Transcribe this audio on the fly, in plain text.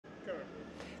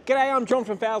G'day, I'm John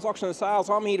from Fowles Auctions and Sales.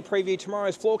 I'm here to preview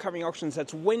tomorrow's floor covering auctions.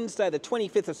 That's Wednesday, the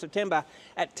 25th of September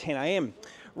at 10 a.m.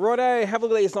 Righto, have a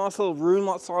look at these nice little room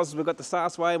lot sizes we've got to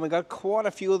start away, and we've got quite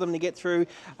a few of them to get through.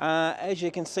 As you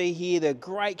can see here, they're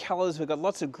great colours. We've got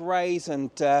lots of greys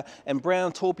and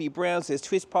brown, taupey browns. There's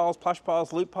twist piles, plush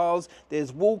piles, loop piles.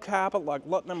 There's wool carpet, like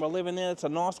lot number 11 there. It's a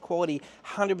nice quality,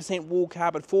 100% wool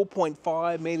carpet,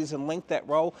 4.5 metres in length, that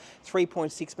roll,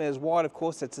 3.6 metres wide. Of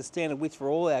course, that's the standard width for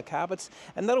all our carpets,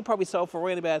 and that'll probably sell for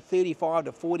around about $35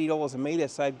 to $40 a metre.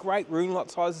 So great room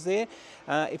lot sizes there.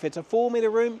 If it's a 4-metre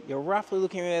room, you're roughly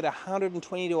looking at $120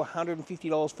 to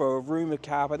 $150 for a room of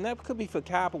carpet, and that could be for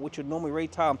carpet which would normally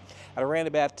retail at around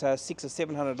about $600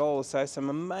 or $700. So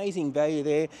some amazing value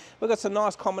there. We've got some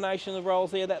nice combination of rolls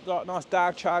there. That nice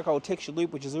dark charcoal texture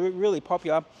loop, which is really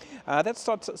popular. That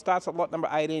starts at lot number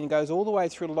 18 and goes all the way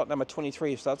through to lot number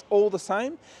 23. So it's all the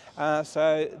same.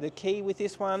 So the key with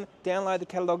this one, download the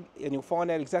catalogue and you'll find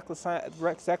out exactly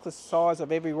the size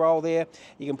of every roll there.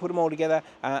 You can put them all together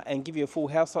and give you a full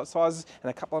house lot sizes, and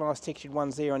a couple of nice textured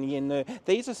ones there on the end there.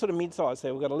 These are sort of mid-size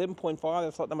there. We've got 11.5,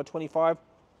 that's lot number 25.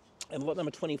 And lot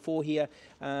number 24 here,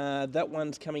 that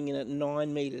one's coming in at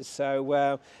 9 metres.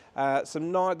 So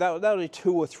that'll do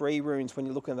 2 or 3 rooms when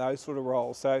you look at those sort of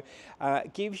rolls. So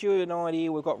it gives you an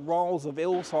idea. We've got rolls of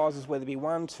all sizes, whether it be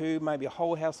 1, 2, maybe a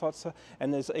whole house lot,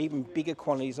 and there's even bigger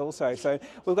quantities also. So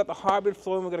we've got the hybrid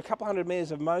flooring. We've got a couple hundred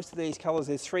metres of most of these colours.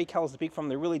 There's 3 colours to pick from.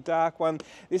 The really dark one.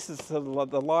 This is the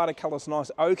lighter colour, it's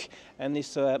nice oak, and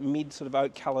this mid sort of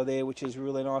oak colour there, which is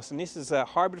really nice. And this is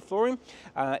hybrid flooring.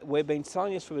 We've been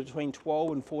selling this for between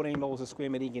 $12 and $14 a square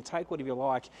metre. You can take whatever you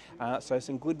like. So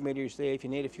some good meterage there. If you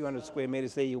need a few hundred square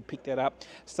metres there, you'll pick that up,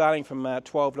 starting from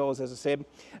 $12, as I said.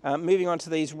 Moving on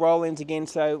to these roll-ins again.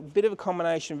 So a bit of a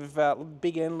combination of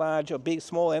big and large, or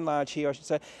small and large here, I should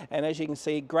say. And as you can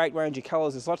see, great range of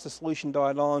colours. There's lots of solution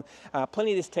dyed nylon.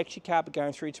 Plenty of this texture carpet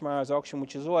going through tomorrow's auction,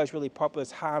 which is always really popular.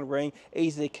 It's hard wearing,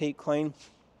 easy to keep clean.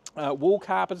 Wool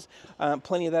carpets,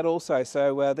 plenty of that also.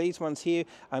 So these ones here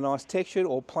are nice textured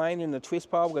or plain in the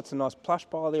twist pile. We've got some nice plush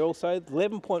pile there also.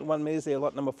 11.1 metres there,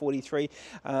 lot number 43.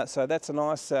 So that's a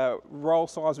nice roll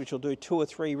size, which will do 2 or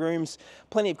 3 rooms.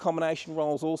 Plenty of combination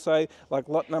rolls also, like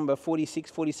lot number 46,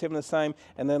 47 the same,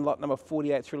 and then lot number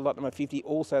 48 through to lot number 50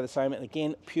 also the same. And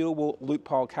again, pure wool loop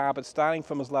pile carpet, starting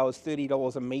from as low as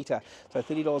 $30 a metre. So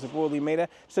 $30 a broadly metre.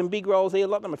 Some big rolls there.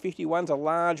 Lot number 51's a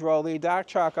large roll there, dark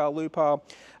charcoal loop pile.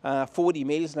 40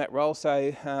 metres in that roll,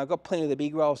 so I've got plenty of the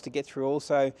big rolls to get through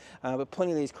also, but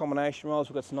plenty of these combination rolls.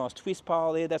 We've got some nice twist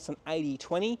pile there, that's an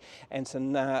 80-20, and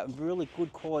some really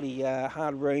good quality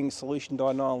hard wearing solution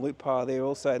dyed nylon loop pile there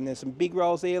also. And there's some big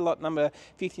rolls there, lot number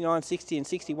 59, 60 and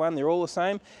 61, they're all the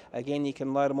same. Again, you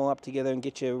can load them all up together and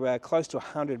get you close to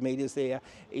 100 metres there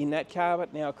in that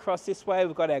carpet. Now across this way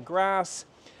we've got our grass.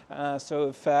 So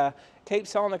if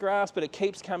keeps selling the grass, but it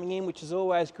keeps coming in, which is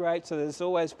always great. So there's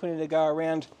always plenty to go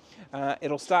around.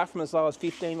 It'll start from as low as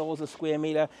 $15 a square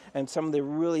metre, and some of the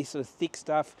really sort of thick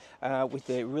stuff with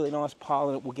the really nice pile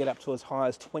in it will get up to as high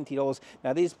as $20.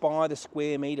 Now this is by the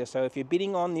square metre, so if you're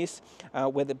bidding on this,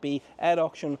 whether it be at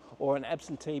auction or an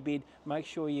absentee bid, make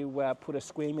sure you put a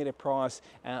square metre price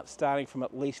starting from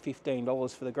at least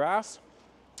 $15 for the grass.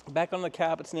 Back on the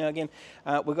carpets now again,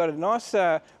 we've got a nice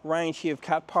range here of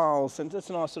cut piles, and it's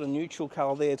a nice sort of neutral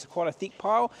colour there. It's quite a thick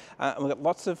pile, and we've got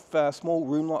lots of small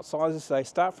room lot sizes. So they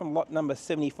start from lot number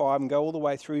 75 and go all the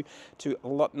way through to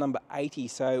lot number 80.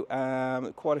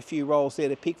 So quite a few rolls there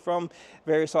to pick from,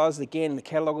 various sizes. Again, the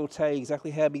catalogue will tell you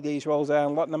exactly how big these rolls are.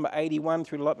 And lot number 81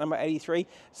 through to lot number 83,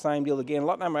 same deal again.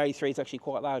 Lot number 83 is actually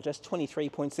quite large, that's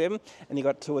 23.7, and you've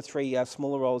got 2 or 3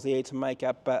 smaller rolls there to make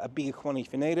up a bigger quantity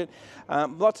if you need it.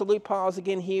 Lots of loop piles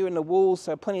again here in the wool,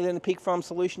 so plenty of them to pick from.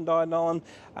 Solution dyed nylon.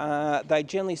 They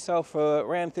generally sell for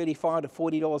around $35 to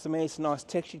 $40 a metre. Some nice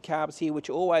textured carpets here, which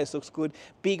always looks good.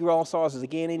 Big roll sizes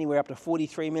again, anywhere up to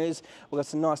 43 metres. We've got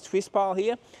some nice twist pile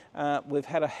here. We've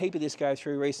had a heap of this go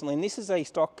through recently, and this is a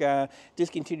stock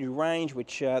discontinued range,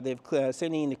 which they've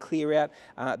sending in to clear out.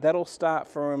 That'll start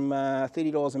from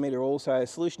 $30 a metre also.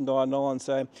 Solution dyed nylon,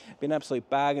 so be an absolute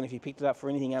bargain if you picked it up for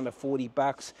anything under $40.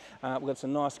 We've got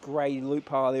some nice grey loop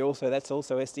pile there also, that's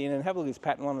also SDN, and have a look at this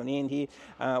pattern one on the end here.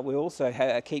 We also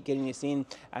keep getting this in,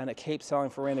 and it keeps selling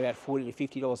for around about $40 to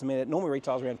 $50 a metre. It normally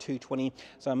retails around $220,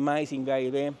 so amazing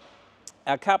value there.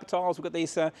 Our carpet tiles, we've got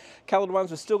these coloured ones.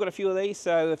 We've still got a few of these,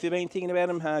 so if you've been thinking about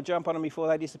them, jump on them before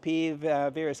they disappear.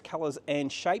 Various colours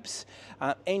and shapes.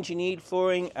 Engineered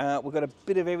flooring, we've got a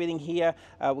bit of everything here.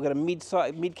 We've got a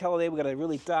mid colour there. We've got a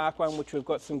really dark one, which we've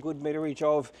got some good meterage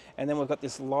of, and then we've got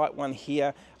this light one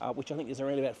here, which I think is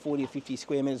around about 40 or 50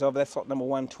 square metres of. That's lot number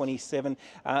 127.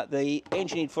 The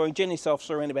engineered flooring generally sells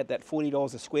around about that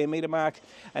 $40 a square metre mark,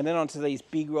 and then onto these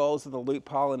big rolls of the loop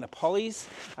pile and the polys,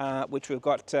 which we've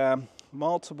got.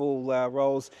 Multiple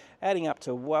rolls adding up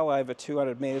to well over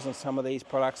 200 metres on some of these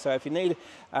products. So if you need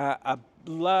a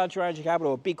large range of carpet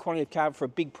or a big quantity of carpet for a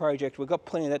big project, we've got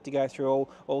plenty of that to go through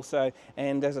also.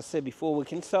 And as I said before, we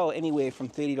can sell anywhere from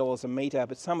 $30 a metre,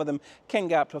 but some of them can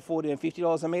go up to $40 and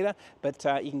 $50 a metre,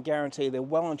 but you can guarantee they're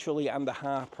well and truly under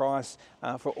half price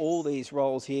for all these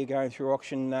rolls here going through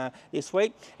auction this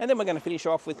week. And then we're going to finish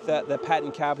off with the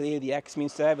pattern carpet here, the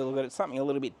Axminster. Have a look at it, something a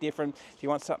little bit different. If you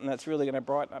want something that's really going to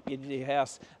brighten up your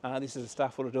house, this is the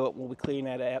stuff that'll do it. We'll be clearing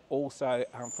that out also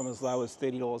from as low as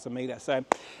 $30 a metre. So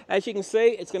as you can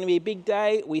see, it's going to be a big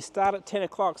day. We start at 10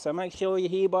 o'clock, so make sure you're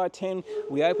here by 10.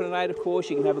 We open at 8, of course.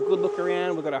 You can have a good look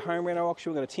around. We've got a home renter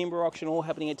auction, we've got a timber auction, all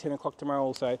happening at 10 o'clock tomorrow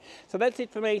also. So that's it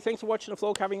for me. Thanks for watching the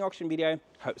floor covering auction video.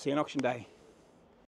 Hope to see you on auction day.